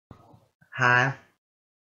Hi,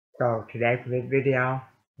 so today for this video, I'm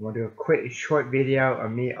going to do a quick short video of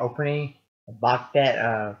me opening a box set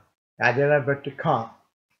of Godzilla vs Kong.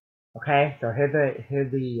 Okay, so here's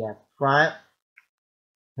the front,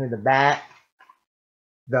 here's the back.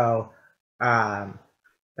 So, but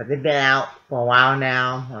they've been out for a while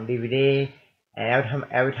now on DVD, and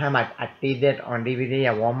every time I see this on DVD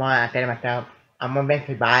at Walmart, I say to myself, I'm gonna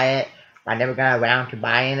eventually buy it, but I never got around to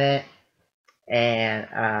buying it, and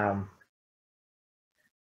um,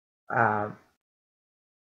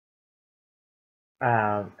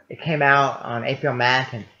 it came out on HBO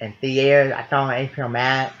Max in theaters. I saw it on HBO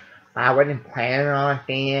Max, but I wasn't planning on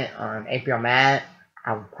seeing it on HBO Max.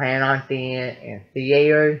 I was planning on seeing it in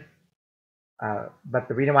theaters. But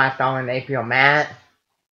the reason why I saw it on HBO Max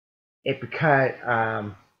is because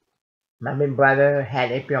my big brother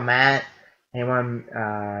had HBO Max, and when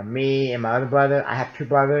me and my other brother, I have two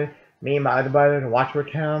brothers, me and my other brother to watch with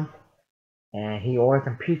him, and he ordered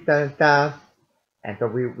some pizza and stuff, and so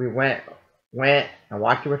we went and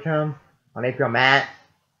watched it with him on HBO Max.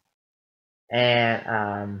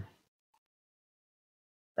 And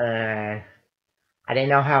I didn't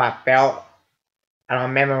know how I felt. I don't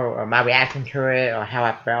remember my reaction to it or how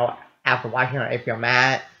I felt after watching it on HBO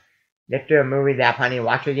Max. This is a movie that I probably need to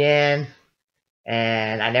watch again,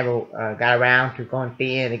 and I never got around to going and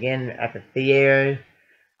see it again at the theater.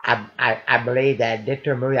 I believe that this is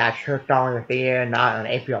a movie I should have saw in the theater, not on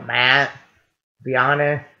HBO Max, to be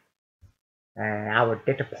honest. And I was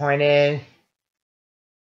disappointed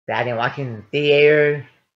that I didn't watch it in the theater.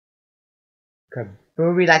 Cause a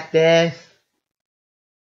movie like this,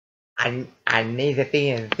 I need to see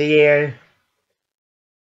in the theater.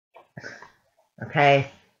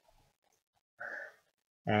 Okay,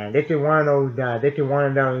 and this is one of those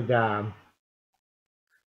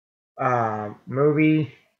movies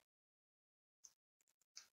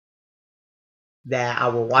that I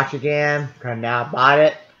will watch again because now I bought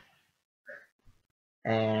it,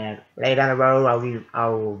 and later down the road I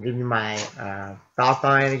will give you my thoughts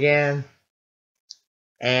on it again.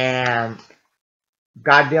 And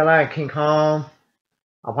Godzilla and King Kong,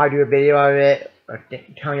 I'll probably do a video of it,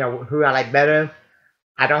 telling you who I like better.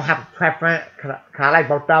 I don't have a preference cause I like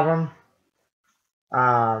both of them.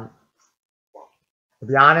 To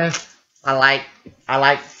be honest, I like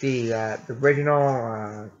the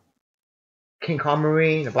original King Kong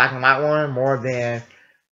movie, the black and white one, more than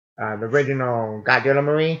the original Godzilla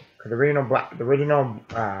movie. Cause the original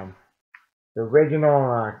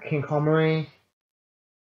King Kong movie,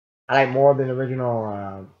 I like more than the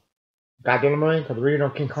original Godzilla movie. Cause the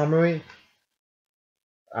original King Kong movie,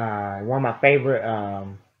 one of my favorite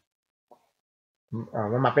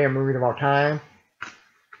movies of all time.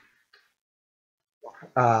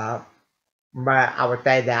 But I would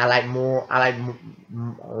say that I like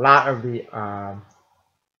a lot of the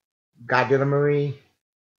Godzilla movie.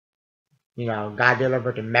 You know, Godzilla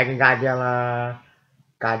vs. Mega Godzilla,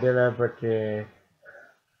 Godzilla vs.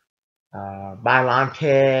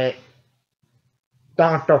 Biolontic, so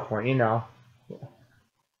on and so forth, you know.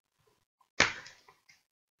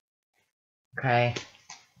 Okay.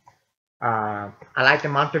 I like the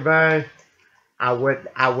MonsterVerse. I would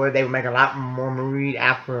they would make a lot more movies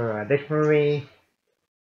after this movie.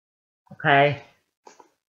 Okay.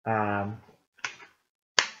 I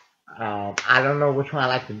don't know which one I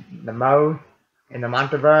like the most in the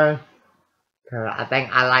MonsterVerse, cause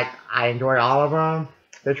I enjoy all of them.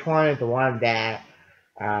 This one is the one that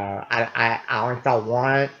I only saw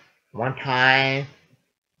one time.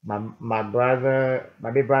 My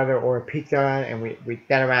big brother ordered pizza, and we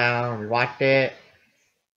sat around and we watched it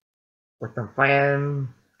with some friends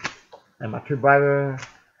and my two brothers,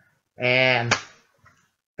 and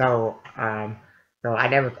so I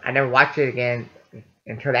never watched it again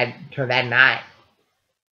until that night.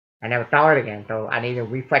 I never saw it again, so I need to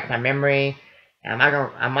refresh my memory. And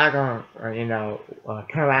I'm not gonna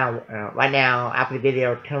turn around right now after the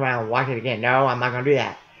video, turn around and watch it again. No, I'm not gonna do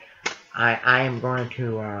that. I am going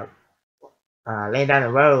to lay down the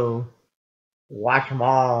road, watch them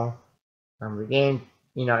all, again,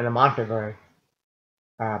 in the MonsterVerse,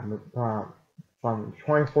 from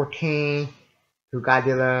 2014 to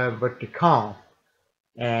Godzilla vs. Kong,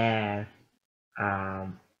 and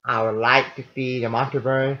I would like to see the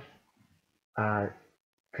MonsterVerse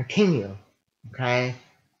continue. Okay,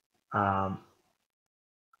 I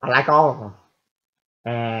like all of them,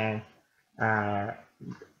 and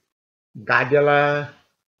Godzilla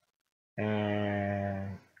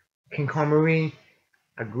and King Kong movie,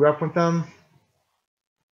 I grew up with them,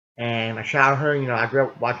 and my childhood, I grew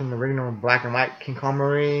up watching the original black and white King Kong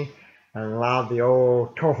movie, and a lot of the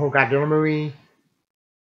old Toho Godzilla movie,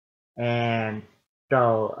 And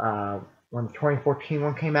so when the 2014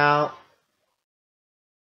 one came out,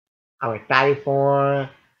 I was excited for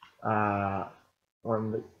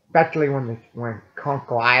especially when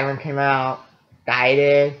Conquer Island came out.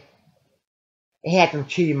 Excited. It had some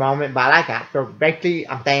cheesy moments, but I like that. So basically,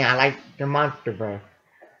 I'm saying I like the MonsterVerse.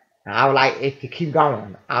 And I would like it to keep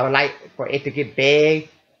going. I would like for it to get big,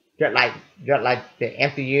 just like the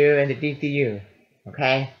MCU and the DCU.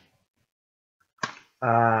 Okay.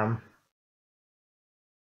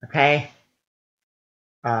 Okay.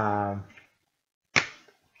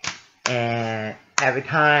 And every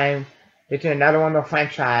time this is another one of the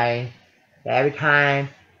franchise that every time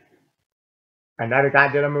another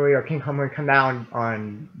Godzilla movie or King Kong movie come down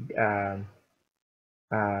on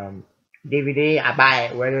DVD, I buy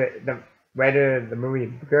it. Whether the movie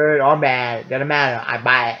is good or bad, doesn't matter. I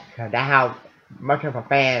buy it because that's how much of a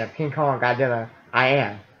fan of King Kong and Godzilla I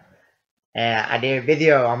am. And I did a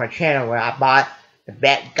video on my channel where I bought the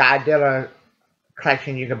best Godzilla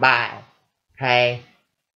collection you could buy. Okay.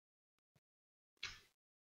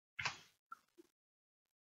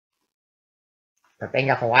 So thank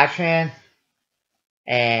you for watching.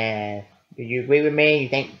 And do you agree with me? You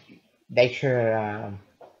think they should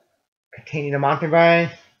continue the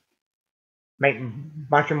MonsterVerse? Make a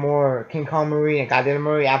bunch of more King Kong movie and Godzilla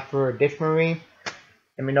movie after this movie?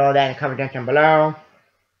 Let me know that in the comment section below.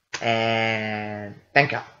 And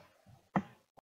thank you.